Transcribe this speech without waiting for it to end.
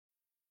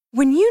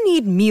When you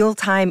need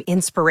mealtime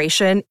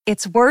inspiration,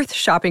 it's worth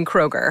shopping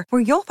Kroger,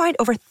 where you'll find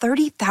over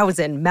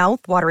 30,000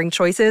 mouth-watering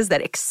choices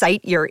that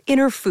excite your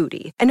inner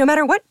foodie. And no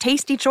matter what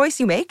tasty choice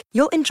you make,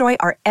 you'll enjoy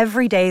our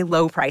everyday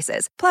low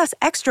prices, plus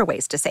extra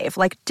ways to save,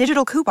 like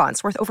digital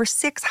coupons worth over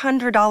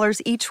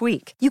 $600 each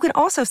week. You can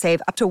also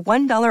save up to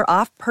 $1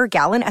 off per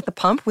gallon at the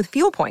pump with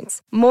fuel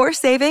points. More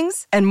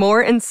savings and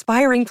more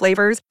inspiring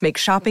flavors make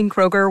shopping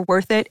Kroger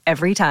worth it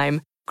every time.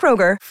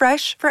 Kroger,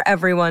 fresh for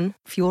everyone.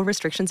 Fuel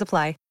restrictions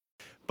apply.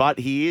 But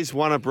he is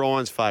one of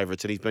Brian's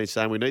favourites, and he's been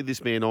saying we need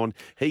this man on.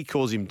 He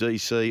calls him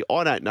DC.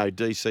 I don't know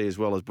DC as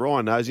well as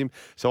Brian knows him,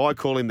 so I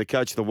call him the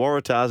coach of the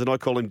Waratahs, and I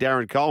call him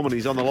Darren Coleman.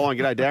 He's on the line.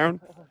 G'day,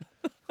 Darren.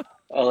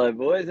 Hello,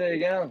 boys. How you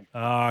going?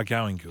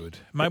 Going good.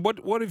 Mate,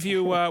 what have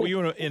you, were you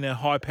in a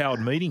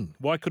high-powered meeting?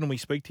 Why couldn't we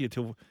speak to you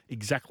till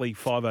exactly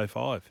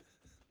 5:05?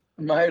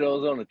 Mate, I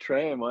was on a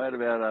tram. I had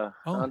about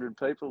 100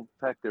 people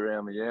packed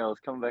around me. Yeah, I was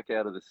coming back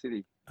out of the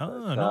city.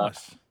 Oh,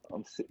 nice.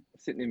 I'm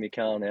sitting in my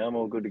car now. I'm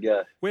all good to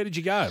go. Where did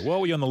you go?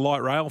 What were you on the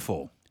light rail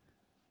for?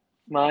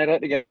 Mate, I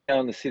had to go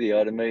in the city. I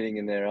had a meeting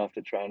in there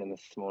after training this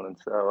morning.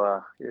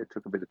 So, it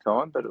took a bit of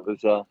time, but it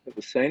was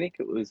scenic.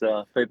 It was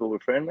people were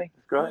friendly. It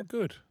was great. Oh,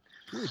 good.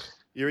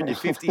 You're in your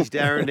 50s,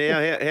 Darren,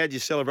 now. How'd you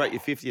celebrate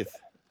your 50th?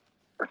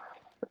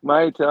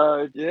 Mate,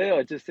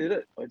 I just hit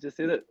it. I just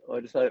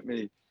hope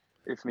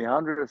if my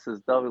 100th is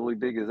doubly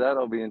big as that,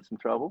 I'll be in some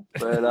trouble.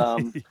 But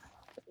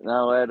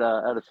no, I had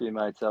a few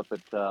mates up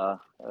at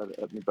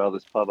my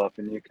brother's pub up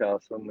in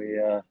Newcastle, and we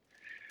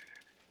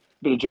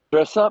bit of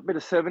dress up, bit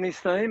of 70s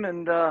theme,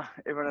 and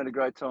everyone had a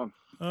great time.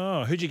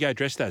 Oh, who'd you go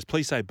dressed as?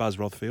 Please say Buzz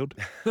Rothfield.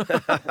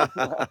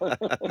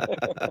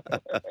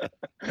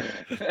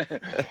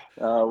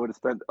 I would have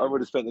spent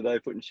the day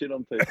putting shit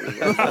on people.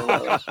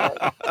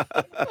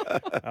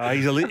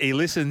 He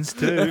listens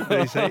too.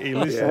 He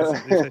listens.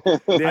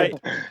 Yeah.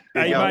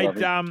 Hey,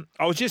 mate.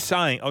 I was just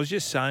saying,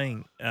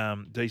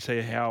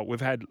 DC, how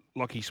we've had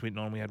Lockie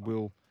Swinton on, we had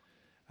Will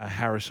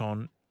Harris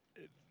on.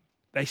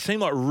 They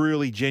seem like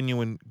really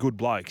genuine good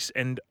blokes,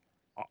 and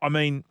I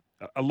mean,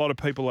 a lot of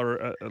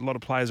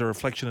players are a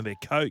reflection of their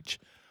coach.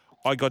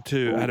 I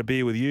had a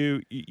beer with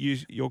you.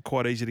 You're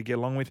quite easy to get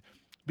along with.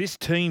 This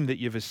team that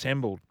you've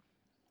assembled,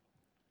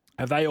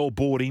 have they all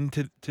bought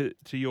into to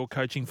your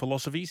coaching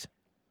philosophies?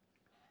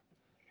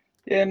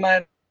 Yeah,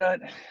 mate.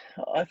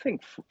 I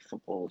think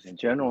footballers in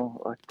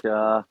general, like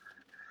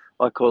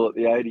I call it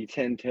the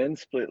 80-10-10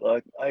 split.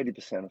 Like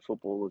 80% of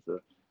footballers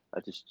are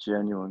just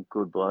genuine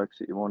good blokes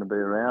that you want to be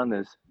around.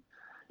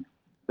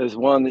 There's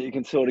one that you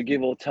can sort of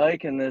give or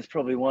take, and there's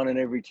probably one in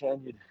every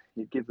 10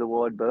 you'd give the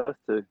wide berth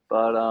to.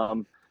 But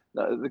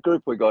the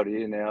group we got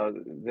here now,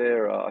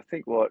 I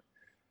think what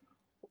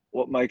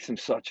makes them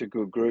such a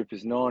good group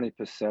is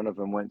 90% of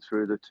them went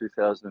through the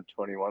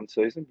 2021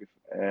 season,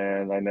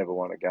 and they never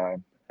won a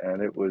game.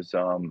 And it was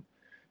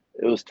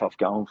tough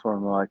going for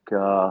them, like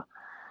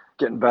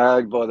getting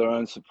bagged by their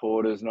own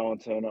supporters. No one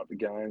turned up to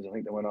games. I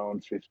think they went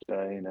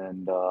 0-15,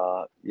 and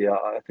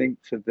I think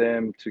for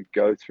them to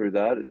go through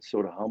that, it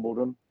sort of humbled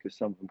them, because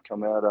some of them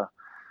come out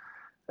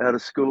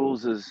of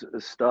schools as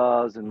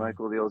stars and make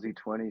all the Aussie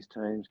 20s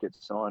teams, get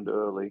signed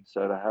early.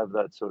 So to have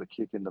that sort of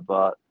kick in the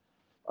butt,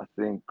 I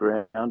think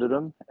grounded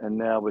them. And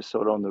now we're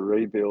sort of on the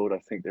rebuild. I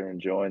think they're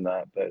enjoying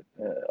that. But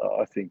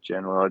I think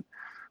generally,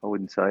 I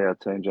wouldn't say our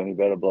team's any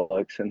better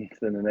blokes than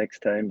the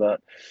next team,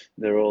 but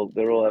they're all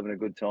having a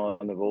good time.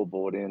 They've all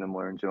bought in, and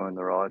we're enjoying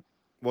the ride.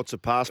 What's the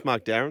pass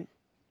mark, Darren?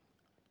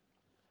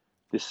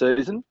 This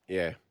season?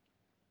 Yeah.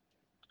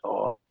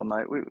 Oh,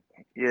 mate, we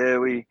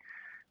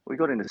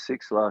got into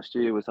 6th last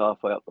year. Was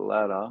halfway up the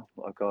ladder.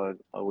 Like I'd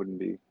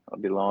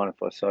be lying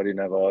if I said I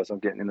didn't have eyes on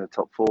getting into the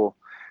top 4.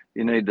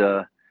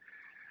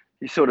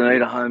 You sort of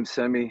need a home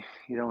semi.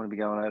 You don't want to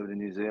be going over to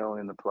New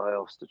Zealand in the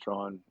playoffs to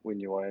try and win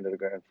your way into the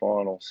grand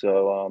final.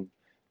 So,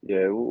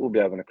 we'll be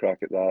having a crack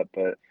at that.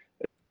 But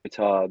it's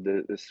hard.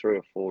 There's 3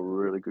 or 4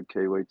 really good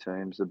Kiwi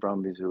teams. The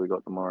Brumbies, who we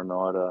got tomorrow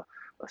night, are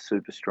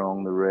super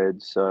strong. The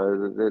Reds.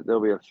 So there'll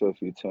be a fair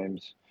few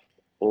teams,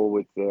 all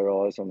with their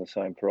eyes on the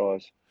same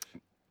prize.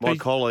 My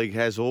colleague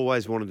has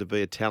always wanted to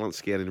be a talent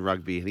scout in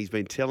rugby, and he's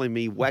been telling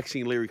me,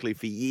 waxing lyrically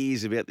for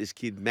years, about this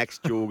kid, Max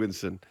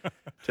Jorgensen.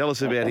 Tell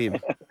us about him.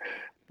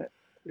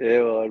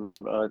 Yeah, well,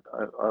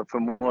 I,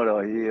 from what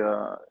I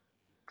hear,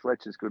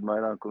 Fletcher's good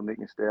mate, Uncle Nick,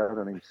 missed out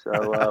on him. So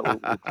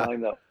we'll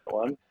claim that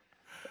one.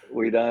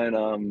 We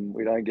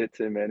don't get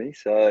too many.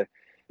 So,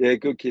 yeah,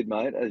 good kid,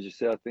 mate. As you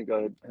said, I think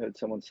I heard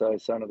someone say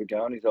son of a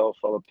gun. His old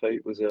fella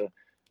Pete was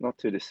not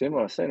too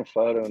dissimilar. I seen a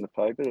photo in the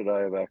paper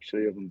today of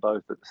them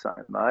both at the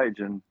same age,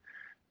 and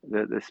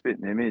they're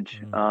spitting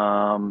image. His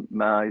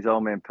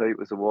old man Pete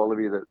was a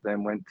Wallaby that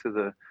then went to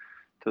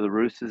the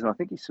Roosters, and I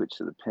think he switched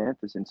to the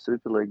Panthers in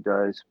Super League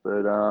days.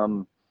 But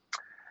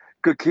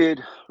good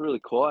kid, really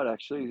quiet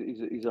actually.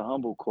 He's a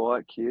humble,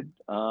 quiet kid.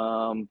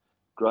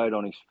 Great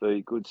on his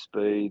feet, good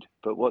speed.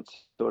 But what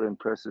sort of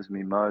impresses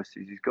me most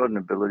is he's got an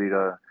ability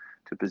to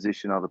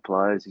position other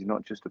players. He's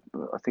not just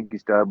I think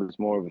his dad was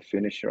more of a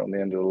finisher on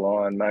the end of the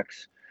line.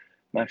 Max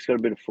got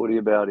a bit of footy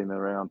about him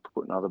around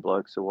putting other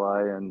blokes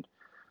away, and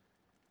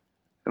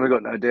And we've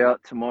got no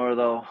doubt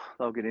tomorrow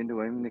they'll get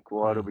into him. Nick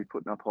White will Mm. be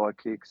putting up high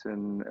kicks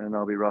and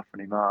they'll be roughing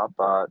him up.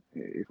 But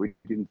if we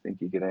didn't think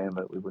he could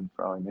handle it, we wouldn't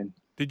throw him in.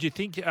 Did you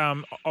think,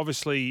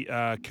 obviously,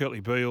 Curtly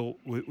Beale,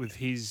 with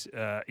his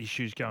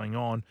issues going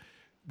on,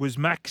 was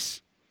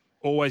Max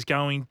always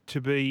going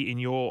to be, in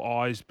your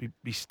eyes,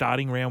 be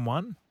starting round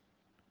one?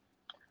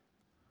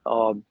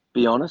 I'll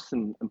be honest,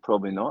 and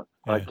probably not.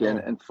 Yeah.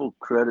 And full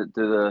credit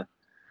to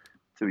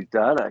his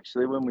dad,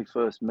 actually. When we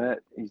first met,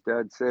 his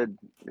dad said,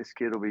 this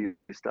kid will be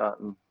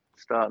starting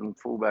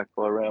fullback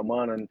by round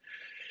one. And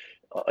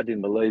I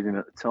didn't believe him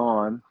at the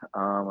time.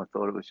 I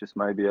thought it was just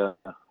maybe an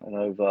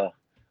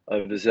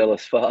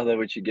overzealous father,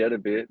 which you get a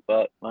bit.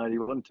 But, mate, he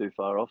wasn't too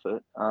far off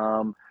it.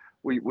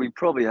 We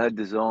probably had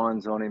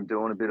designs on him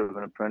doing a bit of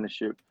an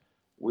apprenticeship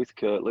with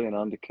Curtly and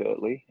under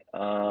Curtly.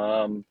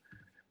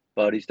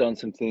 But he's done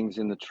some things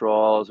in the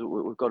trials.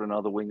 We've got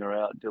another winger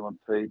out, Dylan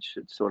Peach.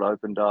 It sort of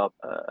opened up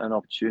an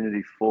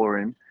opportunity for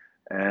him.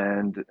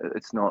 And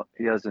it's not,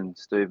 he hasn't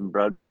Stephen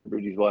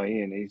Bradbury his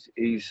way in.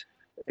 He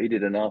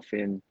did enough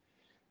in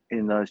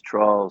those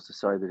trials to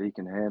say that he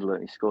can handle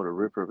it. He scored a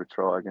ripper of a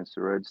try against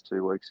the Reds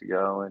 2 weeks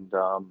ago. And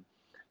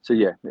so,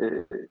 yeah,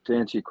 to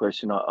answer your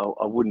question, I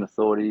wouldn't have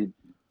thought he'd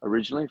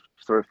originally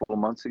 3 or 4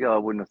 months ago, I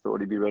wouldn't have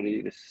thought he'd be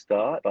ready to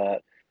start,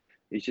 but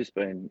he's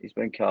been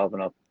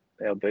carving up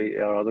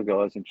our other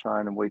guys in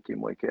training week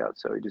in, week out,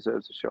 so he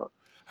deserves a shot.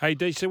 Hey,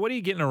 D, so what are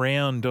you getting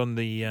around on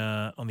the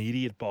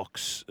idiot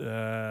box?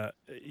 Are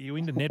you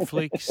into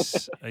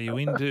Netflix? Are you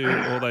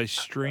into all those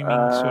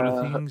streaming sort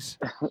of things?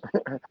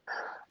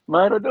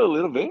 Mate, I do a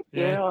little bit.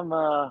 Yeah.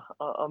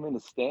 I'm in the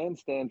stand.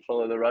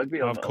 Follow the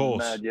rugby. Of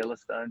course. I'm a mad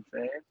Yellowstone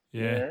fan.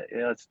 Yeah.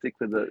 I stick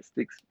with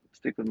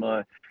my.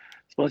 I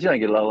suppose you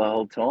don't get a lot of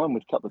whole time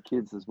with a couple of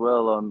kids as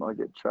well. I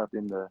get trapped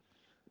into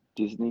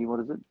Disney. What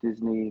is it?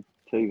 Disney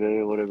TV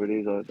or whatever it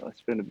is. I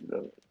spend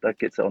that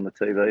gets on the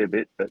TV a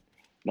bit, but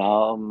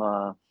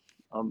no,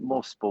 I'm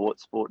more sport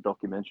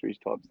documentaries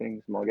type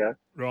things. My go.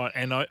 Right,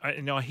 and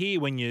I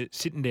hear when you're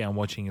sitting down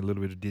watching a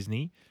little bit of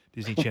Disney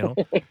Channel,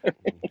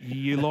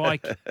 you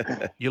like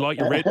your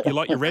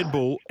Red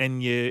Bull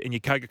and your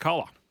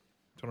Coca-Cola.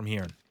 That's what I'm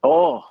hearing.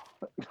 Oh,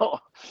 I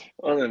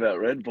don't know about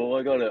Red Bull.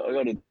 I got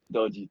a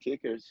dodgy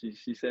ticker.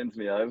 She sends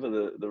me over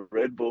the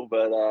Red Bull,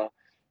 but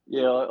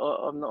yeah,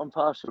 I'm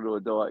partial to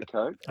a Diet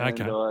Coke.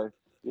 Okay.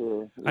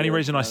 And Only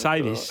reason I say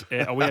this, we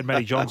had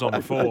Matty Johns on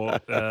before.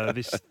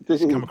 This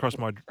come across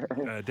my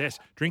desk.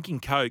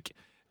 Drinking Coke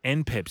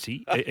and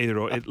Pepsi, either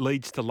or, it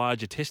leads to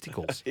larger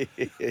testicles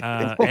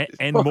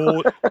and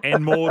more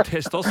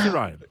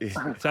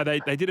testosterone. So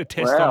they did a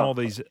test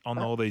on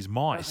all these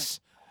mice,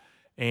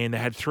 and they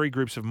had 3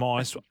 groups of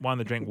mice. One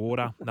that drank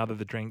water, another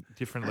that drank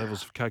different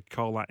levels of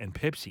Coca-Cola and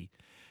Pepsi,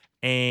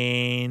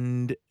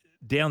 and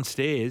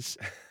downstairs.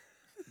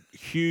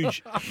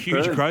 Huge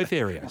growth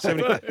area.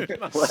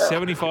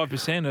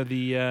 75% of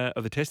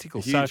the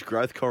testicles. Huge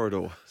growth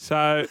corridor.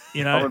 So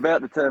I'm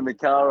about to turn my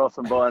car off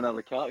and buy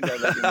another car.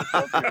 Go back in the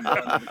shop and buy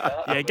another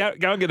car. Yeah,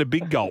 go and get a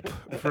big gulp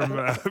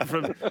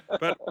from.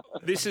 But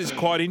this is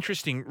quite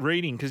interesting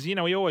reading because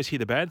we always hear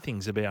the bad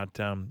things about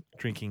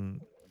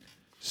drinking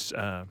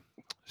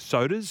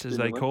sodas, as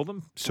they call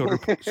them, soda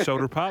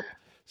pop.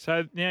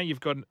 So now you've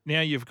got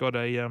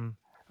a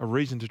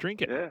reason to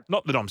drink it. Yeah.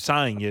 Not that I'm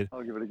saying you.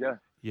 I'll give it a go.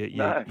 Your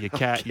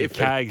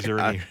cags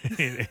are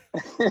in your.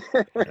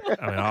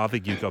 I mean, I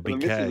think you've got big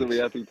the missus cags. will be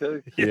happy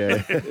too.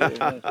 Yeah.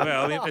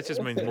 Well, that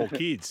just means more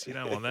kids. You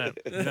don't want that.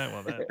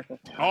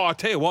 Oh, I'll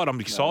tell you what, I'm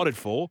excited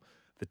for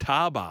the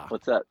Tar Bar.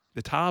 What's that?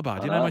 The Tar Bar.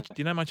 Do you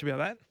know much about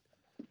that?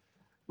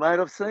 Mate,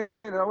 I've seen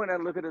it. I went out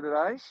and looked at it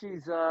today.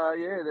 She's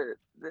I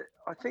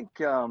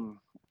think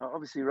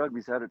obviously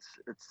rugby's had its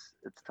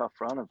tough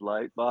run of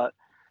late, but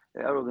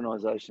our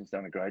organisation's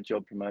done a great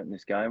job promoting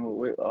this game.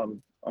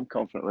 I'm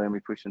confident we're going to be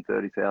pushing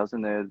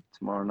 30,000 there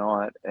tomorrow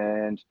night,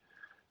 and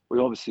we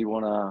obviously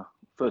want to,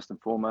 first and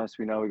foremost,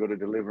 we know we've got to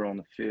deliver on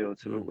the field,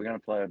 so we're going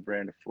to play a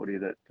brand of footy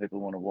that people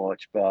want to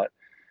watch. But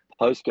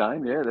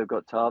post-game, they've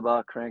got Tar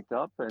Bar cranked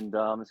up, and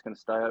it's going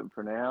to stay open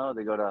for an hour.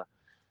 They got a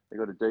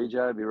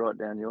DJ, be right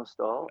down your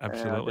style,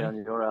 absolutely, down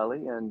your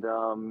alley, and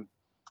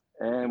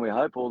we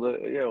hope all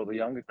the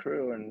younger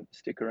crew and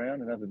stick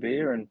around and have a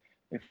beer. And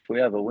if we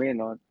have a win,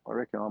 I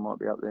reckon I might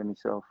be up there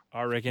myself.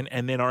 I reckon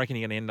you're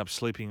going to end up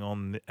sleeping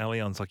on the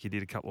Allianz like you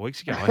did a couple of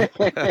weeks ago. I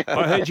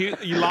heard you're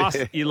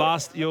the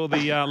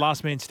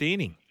last man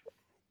standing.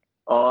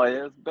 Oh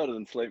yeah, it's better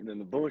than sleeping in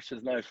the bush.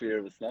 There's no fear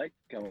of a snake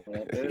coming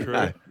out there.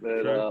 True.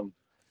 But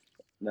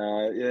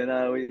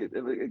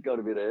it got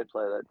a bit of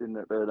airplay that, didn't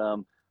it? But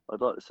I'd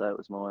like to say it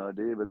was my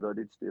idea, but I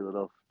did steal it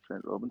off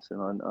Trent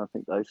Robinson. I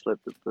think they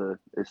slept at the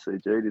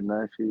SCG, didn't they,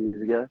 a few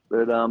years ago?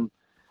 But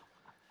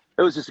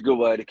it was just a good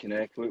way to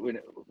connect. We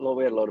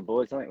had a lot of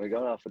boys. I think we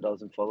got half a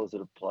dozen fellas that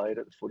have played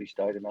at the footy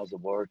stadium as a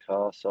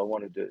Waratah. So I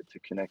wanted to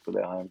connect with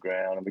our home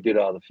ground, and we did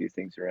other few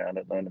things around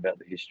it, learn about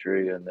the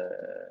history and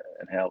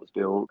how it was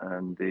built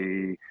and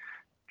the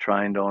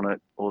trained on it,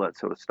 all that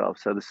sort of stuff.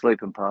 So the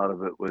sleeping part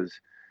of it was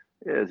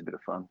Yeah, it was a bit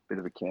of fun, bit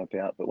of a camp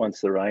out. But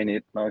once the rain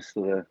hit, most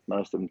of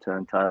them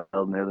turned tail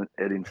and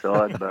head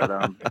inside. But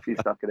a few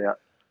stuck it out.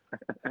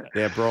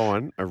 Now,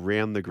 Brian,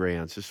 around the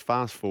grounds, just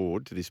fast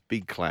forward to this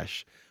big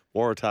clash.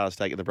 Waratahs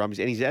taking the Brumbies,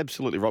 and he's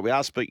absolutely right. We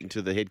are speaking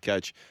to the head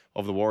coach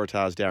of the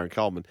Waratahs, Darren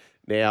Coleman.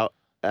 Now,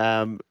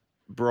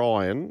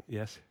 Brian,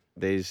 Yes.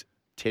 there's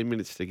 10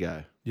 minutes to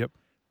go. Yep.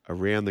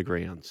 Around the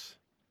grounds,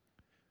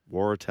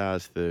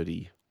 Waratahs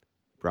 30,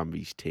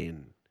 Brumbies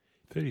 10.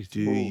 30. Do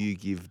you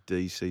give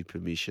DC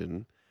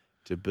permission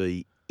to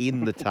be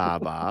in the tar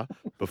bar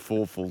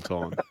before full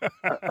time?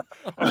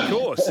 Of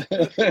course.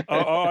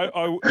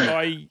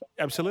 I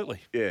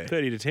absolutely. Yeah.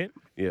 30-10.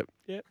 Yep.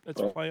 Yeah,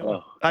 let's play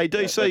on. Hey,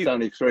 That's DC.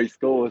 only 3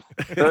 scores.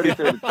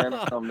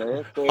 32-10 I'm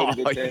there. 30-10, Oh,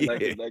 they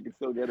yeah. can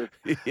still get it.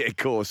 Yeah, of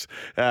course.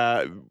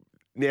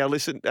 Now,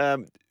 listen,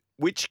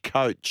 which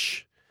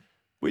coach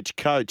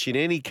in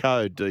any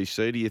code,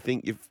 DC, do you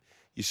think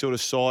you sort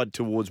of side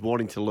towards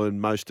wanting to learn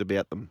most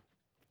about them?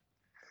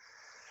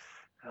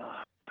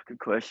 Good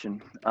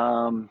question.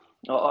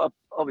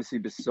 Obviously,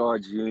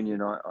 besides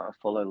Union, I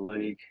follow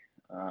League,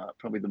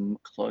 probably the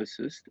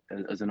closest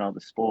as another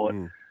sport.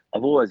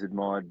 I've always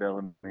admired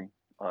Bellamy.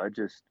 I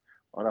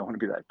don't want to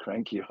be that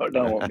cranky. I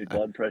don't want my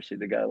blood pressure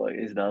to go like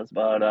his does.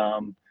 But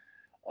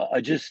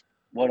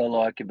what I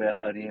like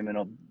about him, and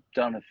I've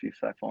done a few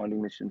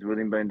fact-finding missions with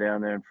him, been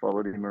down there and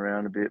followed him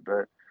around a bit,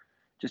 but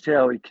just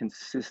how he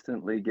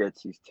consistently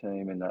gets his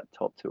team in that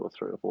top 2 or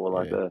 3 or 4,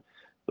 like the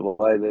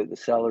way the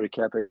salary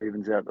cap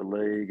evens out the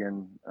league,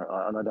 and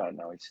I don't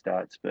know his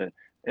stats, but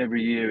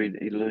every year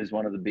he'd lose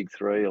one of the big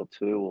 3 or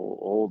 2 or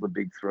all the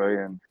big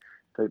 3, and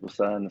people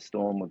saying the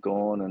Storm were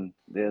gone, and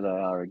there they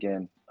are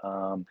again.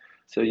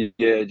 So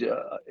yeah,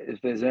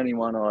 if there's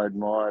anyone I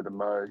admire the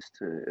most,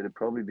 it'd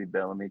probably be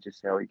Bellamy.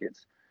 Just how he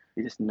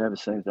just never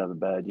seems to have a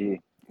bad year.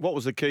 What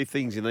was the key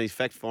things in these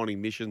fact-finding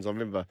missions? I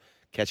remember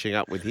catching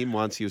up with him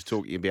once. He was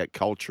talking about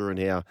culture and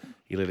how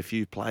he let a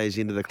few players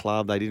into the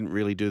club. They didn't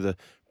really do the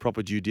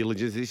proper due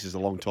diligence. This is a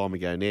long time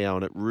ago now,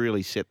 and it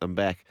really set them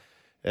back.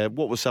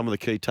 What were some of the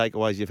key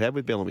takeaways you've had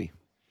with Bellamy?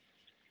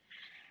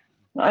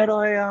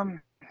 Mate,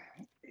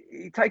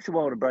 he takes a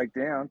while to break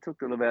down. It took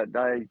till about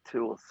day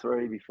 2 or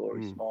 3 before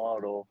he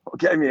smiled or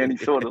gave me any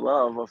sort of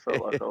love. I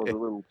felt like I was a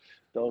little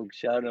dog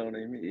shadowing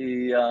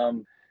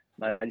him.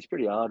 Mate, he's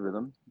pretty hard with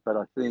them, but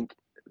I think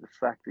the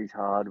fact he's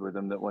hard with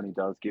them, that when he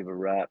does give a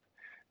rap,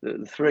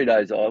 the 3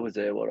 days I was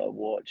there, what I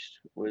watched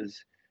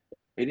was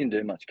he didn't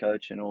do much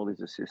coaching. All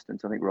his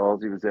assistants, I think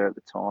Rolsey was there at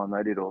the time,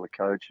 they did all the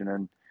coaching,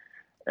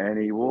 and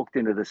he walked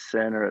into the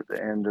centre at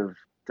the end of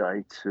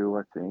day 2,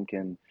 I think,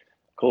 and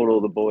called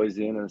all the boys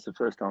in, and it's the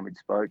first time he'd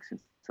spoke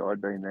since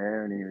I'd been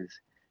there, and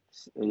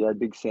he had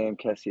big Sam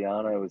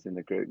Cassiano was in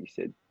the group. He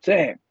said,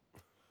 "Sam,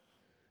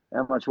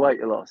 how much weight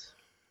you lost?"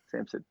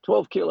 Sam said,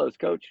 12 kilos,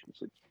 coach. I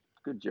said,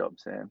 "Good job,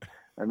 Sam."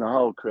 And the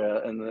whole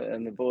crowd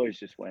and the boys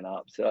just went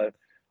up. So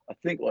I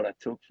think what I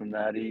took from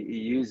that, he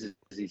uses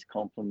his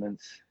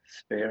compliments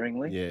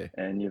sparingly,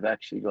 and you've got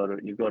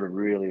to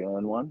really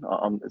earn one.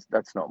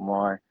 That's not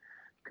my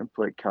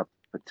complete cup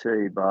of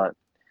tea, but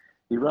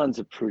he runs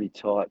a pretty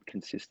tight,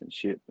 consistent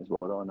ship, is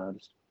what I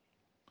noticed.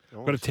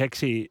 I've got a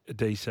text here,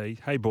 DC.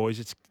 Hey, boys,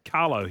 it's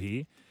Carlo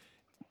here.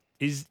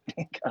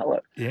 Carlo?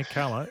 Yeah,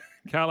 Carlo.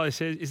 Carlo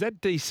says, is that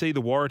DC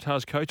the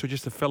Waratahs coach or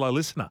just a fellow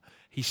listener?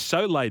 He's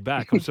so laid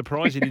back. I'm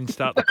surprised he didn't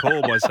start the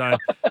call by saying,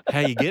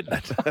 how you getting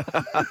it?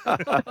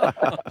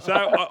 So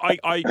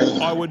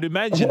I would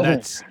imagine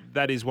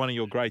that is one of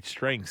your great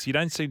strengths. You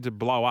don't seem to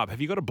blow up. Have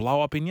you got a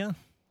blow up in you?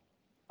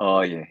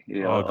 Oh, yeah.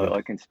 Oh,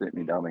 I can spit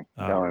me dummy.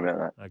 Oh, Don't worry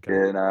about that.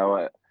 okay. Yeah,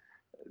 no,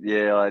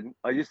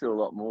 I used to do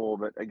a lot more,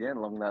 but again,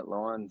 along that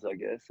lines, I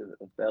guess,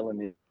 of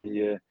Bellamy,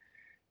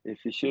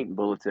 if you're shooting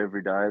bullets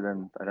every day,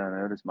 then they don't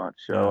hurt as much.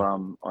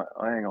 So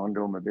I hang on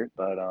to them a bit,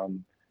 but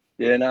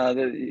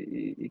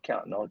you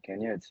can't not, can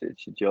you?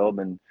 It's your job,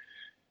 and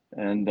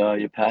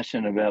you're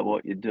passionate about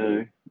what you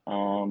do.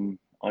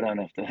 I don't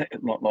have to,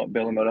 not like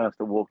Bellamy, I don't have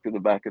to walk to the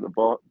back of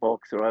the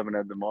box, or I haven't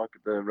had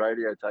the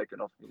radio taken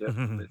off me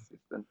from the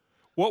assistant.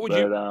 What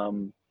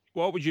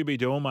would you be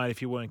doing, mate,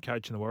 if you weren't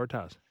coaching the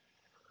Waratahs?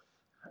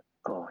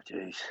 Oh,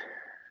 geez.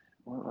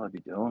 What would I be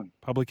doing?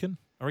 Publican?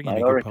 I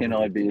reckon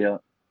I'd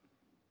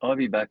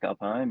be back up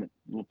home at a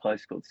little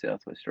place called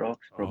Southwest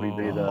Rocks. Probably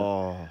be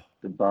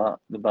the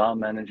bar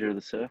manager of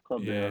the surf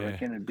club there. I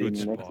reckon it'd be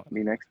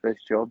my next best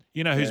job.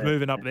 You know who's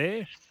moving up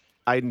there?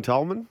 Aidan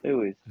Tolman.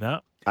 Who is?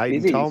 No.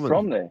 Aidan Tolman. He's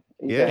from there.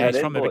 He's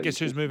from there. But guess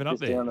who's moving up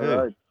there? Down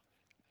the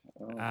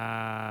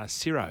road.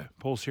 Ciro,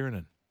 Paul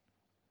Sirinen.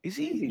 Is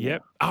he?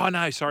 Yep. Oh,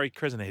 no, sorry,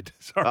 Crescenhead.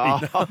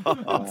 Sorry.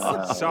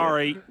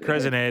 Sorry,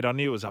 Crescenhead. I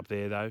knew it was up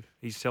there, though.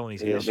 He's selling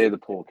his house. They're the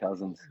poor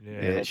cousins.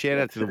 Yeah. Shout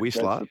out to the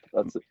Whistler.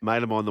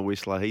 Mate of mine, the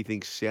Whistler. He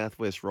thinks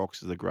Southwest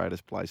Rocks is the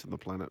greatest place on the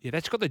planet. Yeah,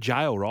 that's got the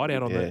jail, right,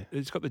 out on the...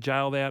 It's got the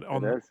jail out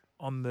on the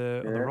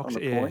rocks.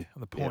 On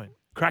the point.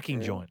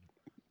 Cracking joint.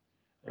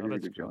 Really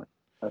good joint.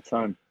 That's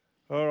home.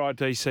 All right,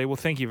 DC. Well,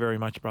 thank you very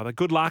much, brother.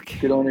 Good luck.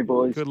 Good on you,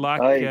 boys. Good luck.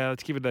 Hey.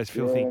 Let's give it those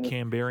filthy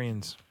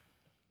Canberrians.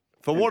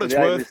 For what for it's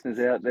the 8 worth. listeners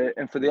out there,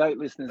 and for the 8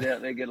 listeners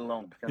out there, get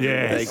along.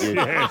 Yes. Thank you.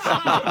 Yes.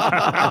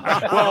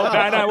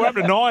 Well, no, we're up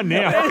to 9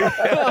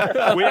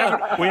 now. we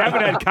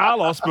haven't had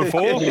Carlos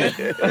before.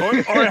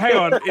 Or hang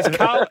on,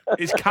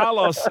 is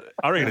Carlos?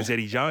 I reckon it's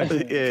Eddie Jones.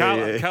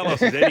 Yeah.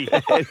 Carlos is Eddie.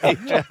 Eddie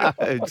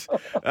Jones.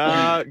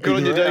 Good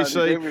on you,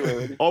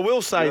 DC. I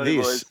will say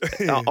this.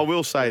 I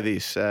will say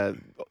this.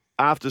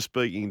 After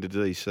speaking to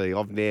DC,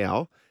 I've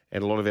now,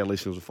 and a lot of our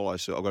listeners will follow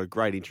suit, I've got a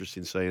great interest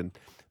in seeing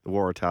the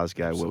Waratahs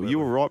go well. You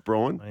were right,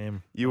 Brian. I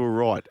am. You were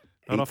right.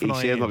 Not He often I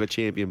sounds am. like a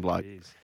champion bloke.